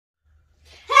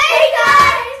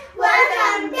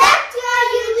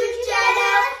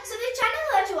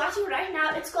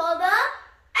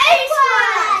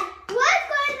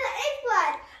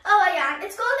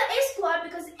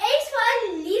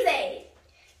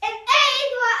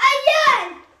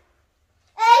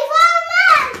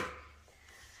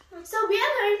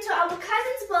our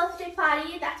cousin's birthday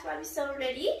party. That's why we're so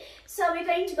ready. So we're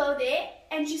going to go there,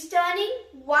 and she's turning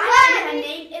 1, and her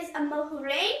name is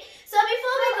Amahurain. So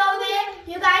before we go there,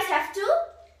 you guys have to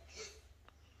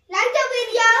like the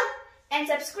video and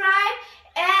subscribe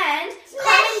and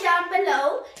comment down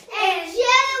below and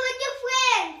share it with your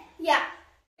friends. Yeah.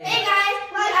 Hey guys,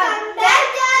 welcome back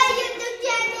to our YouTube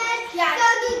channel. Yeah. So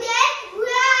today we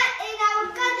are in our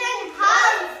cousin's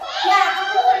house. Yeah,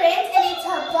 Amahurain, and it's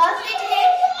her birthday today,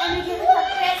 and we give her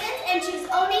presents, and she's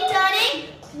only turning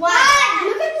 1.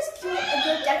 Look at this cute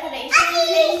gift decoration.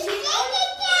 And she's only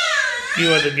 1.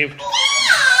 You are the gift.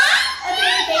 Okay,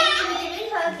 we're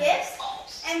giving her gifts,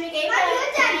 and we gave her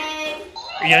gift.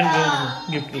 An elephant,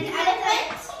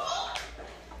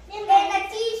 and a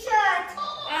t-shirt,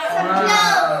 some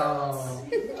clothes,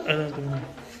 and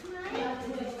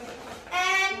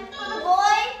for the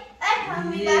boy,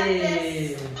 we got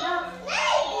this.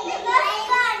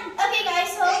 Okay guys,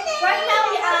 so right now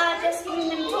we are just giving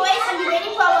them toys, and we're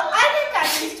waiting for our other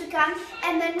cousins to come,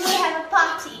 and then we'll have a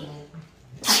party.